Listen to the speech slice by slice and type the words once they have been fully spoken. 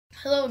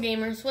Hello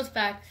gamers, what's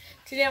back?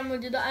 Today I'm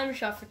going to do the item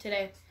shop for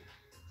today.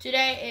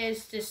 Today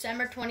is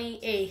December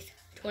 28th,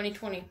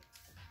 2020.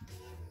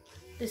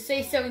 The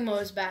Say Silly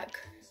mode is back.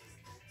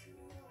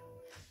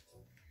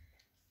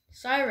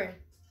 Siren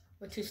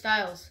with 2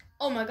 styles.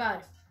 Oh my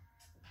god.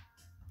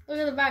 Look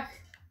at the back.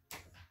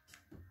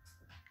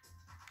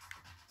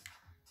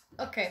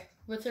 Okay,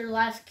 with her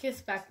last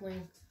kiss back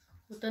bling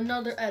with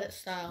another edit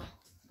style.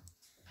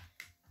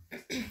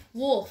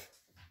 Wolf.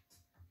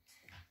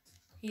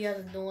 He has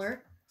a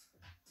door.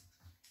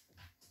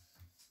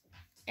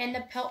 And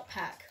the pelt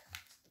pack.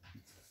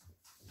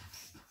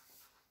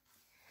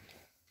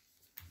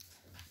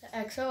 The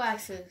XO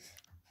axes.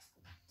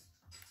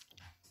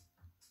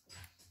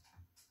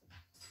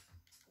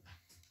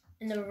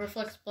 And the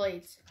reflex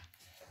blades.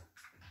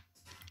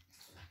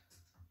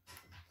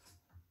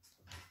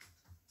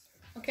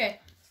 Okay,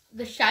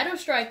 the Shadow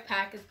Strike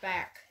pack is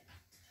back.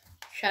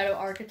 Shadow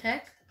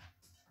Architect.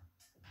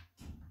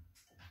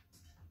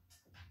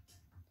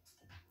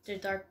 The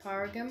Dark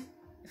Power Gem.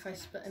 If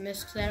I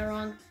missed that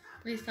wrong,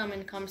 please tell me in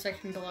the comment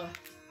section below.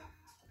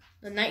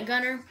 The Night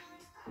Gunner.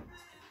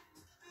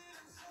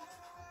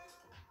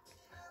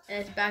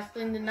 And it's back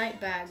bling the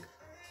Night Bag.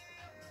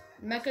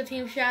 Mecha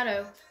Team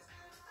Shadow.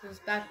 It's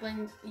back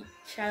bling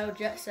Shadow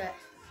Jet Set.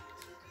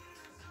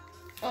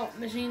 Oh,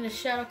 missing the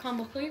Shadow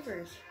Combo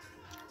Cleavers.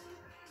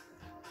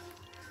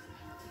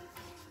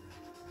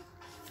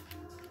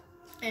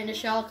 And the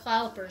Shadow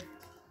Caliper.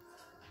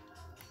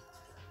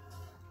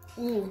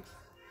 Ooh.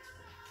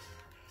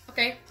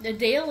 Okay, the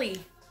Daily.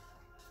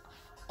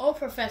 Oh,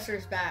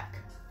 Professor's back.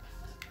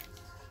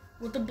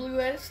 With the blue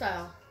edit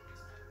style.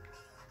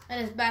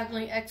 And it's back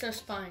bling Exo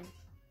Spine.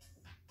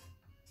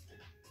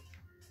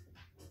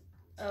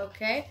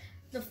 Okay.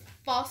 The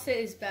Faucet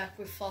is back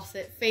with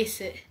Faucet.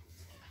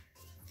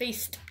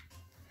 Faced.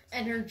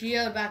 And her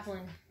Geo back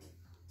bling.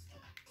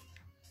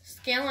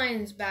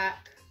 Scanline's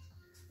back.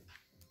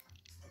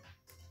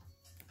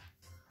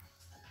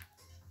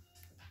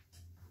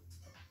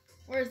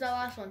 Where's that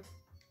last one?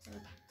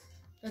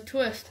 The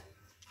Twist.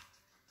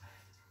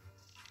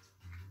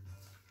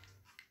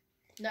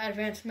 The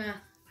Advanced Math.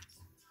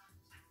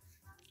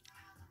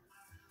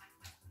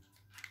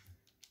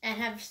 And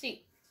have a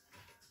seat.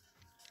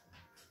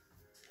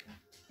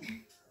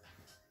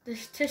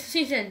 This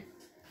season,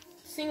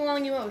 Sing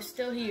Along emote is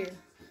still here.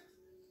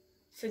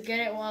 So get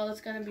it while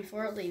it's gonna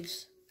before it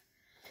leaves.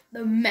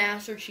 The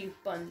Master Chief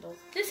bundle.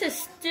 This is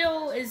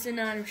still an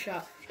item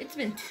shop. It's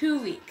been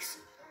 2 weeks.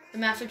 The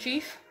Master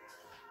Chief.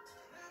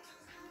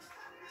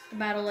 The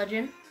Battle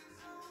Legend.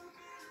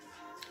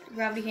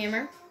 Gravity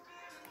Hammer.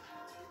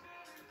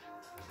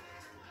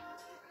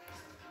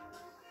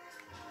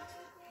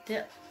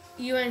 The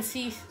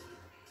UNCS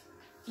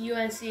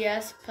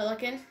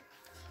Pelican.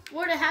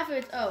 Where the half of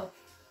it? Oh,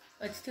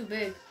 it's too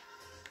big.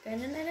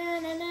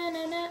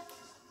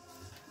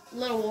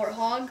 Little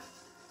Warthog.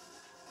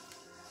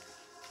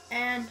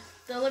 And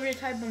the Limited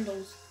Type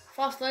bundles.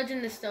 Frost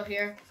Legend is still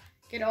here.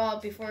 Get it all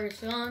out before it's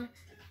gone.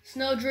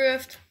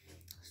 Snowdrift.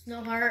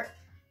 Snowheart.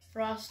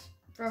 Frost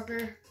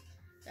Broker.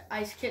 The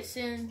Ice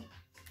Kitsune.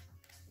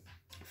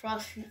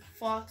 Frost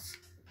Fox.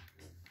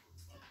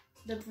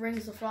 The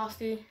Rings of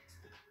Frosty.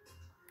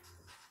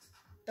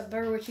 The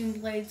Bird Witching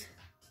Blades,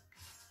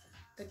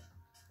 the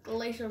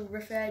Glacial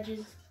Rift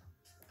Edges,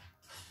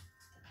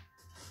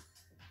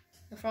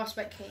 the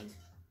Frostbite Cane,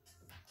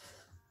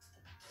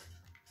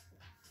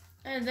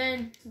 and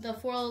then the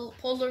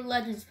Polar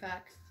Legends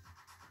pack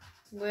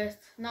with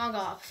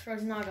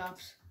Frozen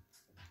Nogops,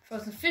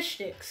 Frozen Fish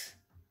Sticks,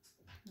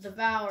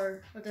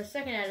 Devour with the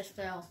second edit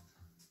style,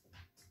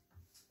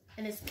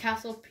 and it's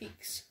Castle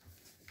Peaks,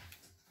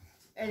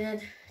 and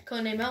then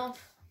Codename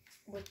Elf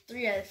with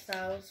 3 edit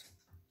styles.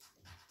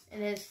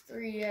 And his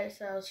 3 edit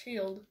styles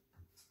shield.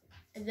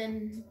 And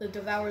then the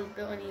Devour's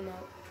built-in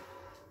emote.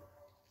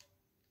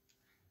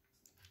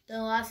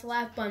 The Last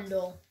Laugh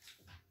bundle.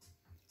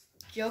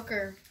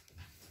 Joker.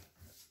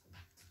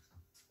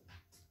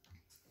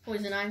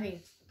 Poison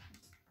Ivy.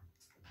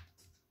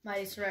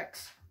 Mighty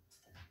Rex.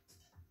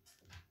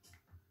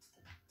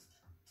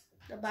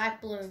 The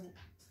Black Bloom.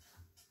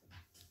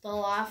 The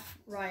Laugh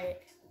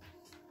Riot.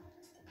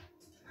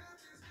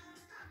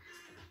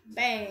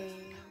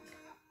 Bang.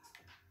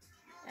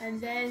 And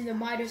then the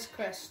Midas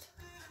Crest,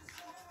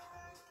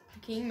 the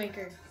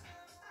Kingmaker,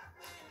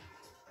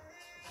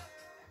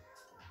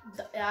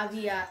 the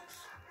Aviax,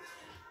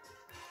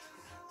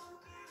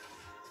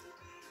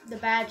 the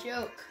Bad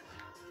Joke,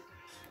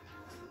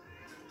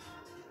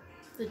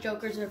 the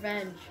Joker's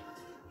Revenge,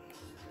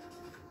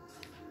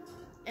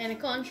 and a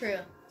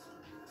Contra.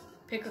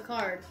 Pick a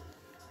card.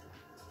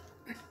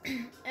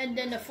 And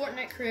then the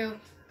Fortnite Crew,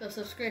 the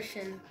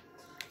subscription.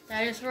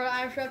 That is for our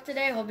item shop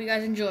today. Hope you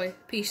guys enjoy.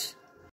 Peace.